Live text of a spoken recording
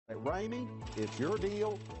At Ramey, it's your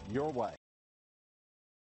deal, your way.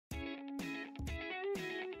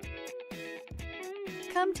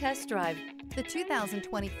 Come test drive the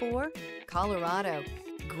 2024 Colorado.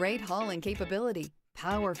 Great hauling capability,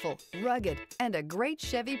 powerful, rugged, and a great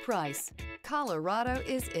Chevy price. Colorado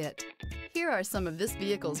is it. Here are some of this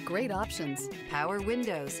vehicle's great options: power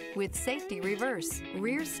windows with safety reverse,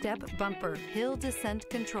 rear step bumper, hill descent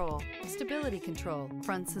control, stability control,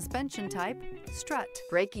 front suspension type, strut,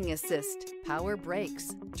 braking assist, power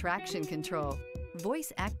brakes, traction control,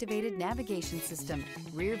 voice activated navigation system,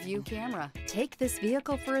 rear view camera. Take this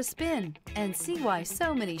vehicle for a spin and see why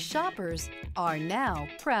so many shoppers are now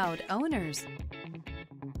proud owners.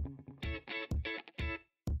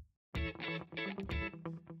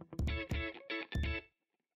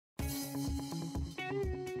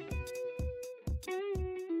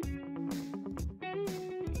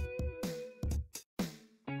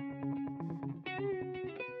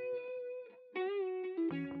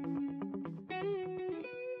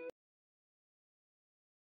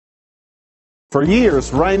 For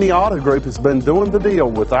years, Ramey Auto Group has been doing the deal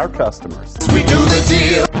with our customers. We do the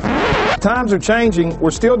deal. Times are changing.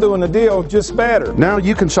 We're still doing the deal, just better. Now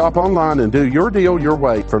you can shop online and do your deal your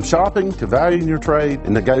way, from shopping to valuing your trade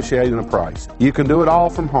and negotiating a price. You can do it all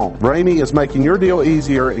from home. Ramey is making your deal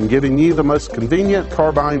easier and giving you the most convenient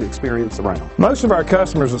car buying experience around. Most of our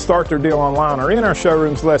customers that start their deal online are in our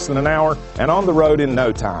showrooms less than an hour and on the road in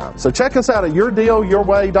no time. So check us out at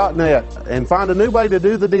yourdealyourway.net and find a new way to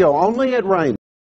do the deal only at Ramey.